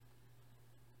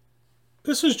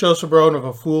This is Joseph Barone of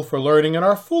A Fool for Learning, and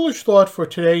our foolish thought for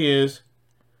today is,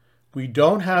 we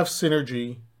don't have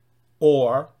synergy,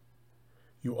 or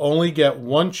you only get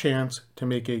one chance to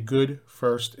make a good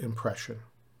first impression.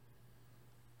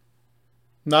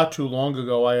 Not too long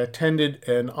ago, I attended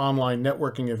an online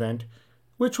networking event,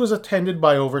 which was attended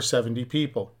by over 70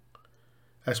 people.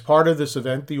 As part of this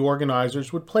event, the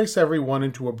organizers would place everyone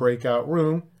into a breakout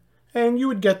room, and you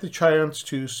would get the chance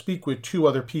to speak with two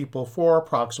other people for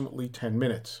approximately 10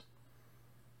 minutes.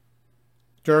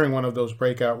 During one of those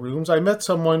breakout rooms, I met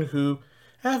someone who,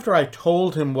 after I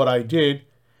told him what I did,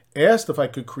 asked if I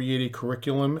could create a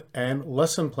curriculum and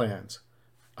lesson plans.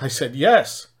 I said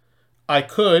yes, I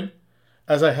could,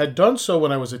 as I had done so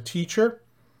when I was a teacher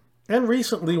and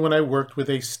recently when I worked with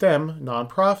a STEM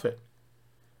nonprofit.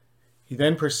 He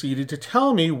then proceeded to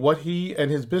tell me what he and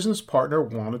his business partner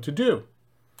wanted to do.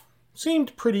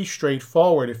 Seemed pretty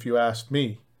straightforward if you asked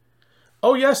me.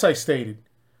 Oh yes, I stated,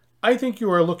 I think you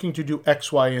are looking to do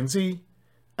X, Y, and Z,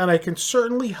 and I can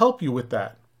certainly help you with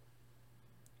that.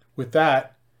 With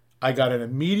that, I got an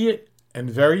immediate and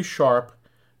very sharp,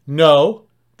 no,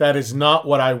 that is not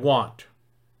what I want.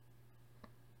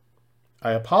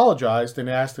 I apologized and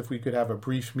asked if we could have a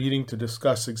brief meeting to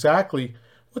discuss exactly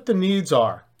what the needs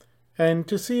are and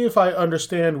to see if I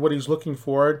understand what he's looking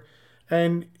for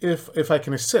and if I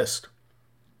can assist.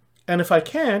 And if I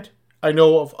can't, I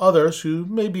know of others who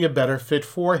may be a better fit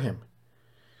for him.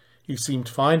 He seemed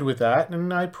fine with that,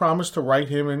 and I promised to write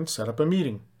him and set up a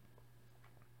meeting.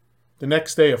 The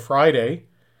next day, a Friday,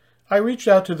 I reached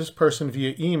out to this person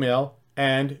via email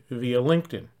and via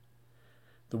LinkedIn.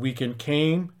 The weekend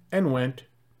came and went,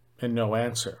 and no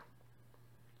answer.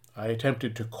 I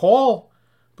attempted to call,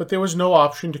 but there was no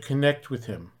option to connect with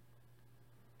him.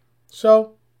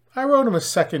 So I wrote him a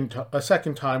second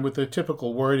time with the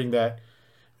typical wording that,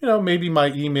 maybe my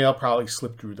email probably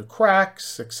slipped through the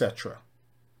cracks, etc.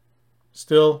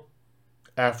 Still,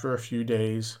 after a few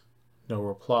days, no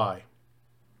reply.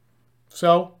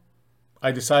 So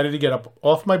I decided to get up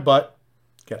off my butt,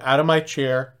 get out of my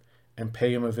chair, and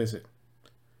pay him a visit.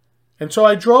 And so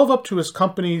I drove up to his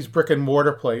company's brick and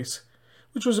mortar place,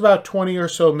 which was about 20 or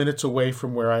so minutes away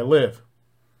from where I live.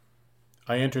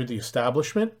 I entered the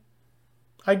establishment,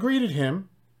 I greeted him,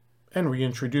 and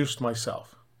reintroduced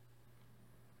myself.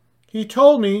 He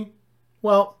told me,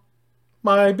 well,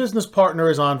 my business partner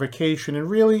is on vacation, and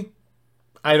really,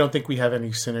 I don't think we have any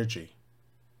synergy.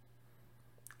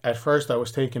 At first, I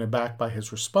was taken aback by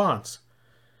his response,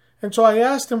 and so I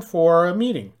asked him for a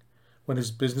meeting when his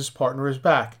business partner is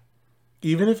back,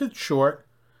 even if it's short,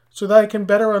 so that I can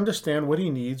better understand what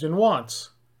he needs and wants.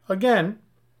 Again,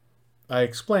 I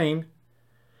explained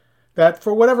that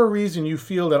for whatever reason you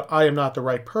feel that I am not the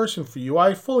right person for you,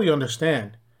 I fully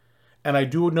understand, and I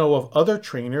do know of other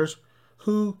trainers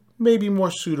who may be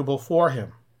more suitable for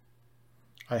him.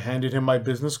 I handed him my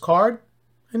business card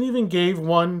and even gave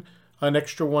an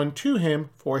extra one to him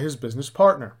for his business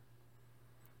partner.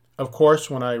 Of course,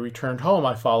 when I returned home,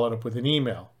 I followed up with an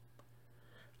email.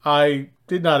 I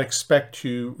did not expect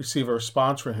to receive a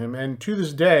response from him, and to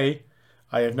this day,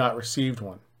 I have not received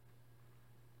one.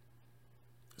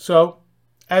 So,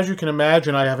 as you can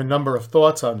imagine, I have a number of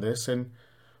thoughts on this and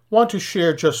want to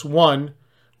share just one,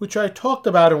 which I talked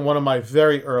about in one of my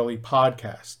very early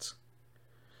podcasts.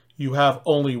 You have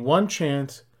only one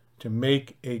chance to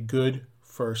make a good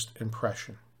first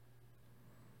impression.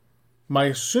 My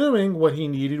assuming what he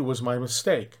needed was my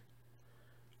mistake.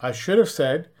 I should have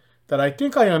said that I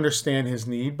think I understand his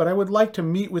need, but I would like to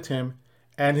meet with him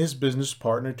and his business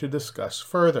partner to discuss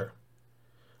further.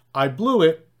 I blew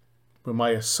it with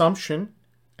my assumption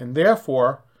and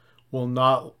therefore will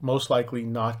most likely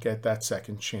not get that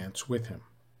second chance with him.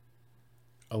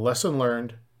 A lesson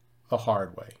learned the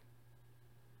hard way.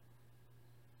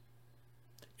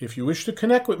 If you wish to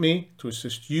connect with me to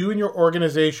assist you and your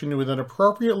organization with an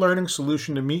appropriate learning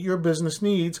solution to meet your business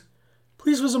needs,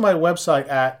 please visit my website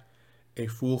at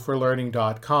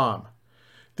afoolforlearning.com.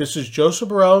 This is Joseph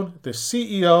Barone, the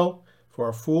CEO for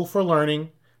A Fool for Learning,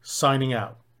 signing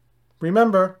out.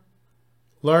 Remember,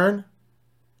 learn,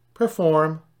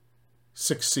 perform,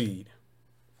 succeed.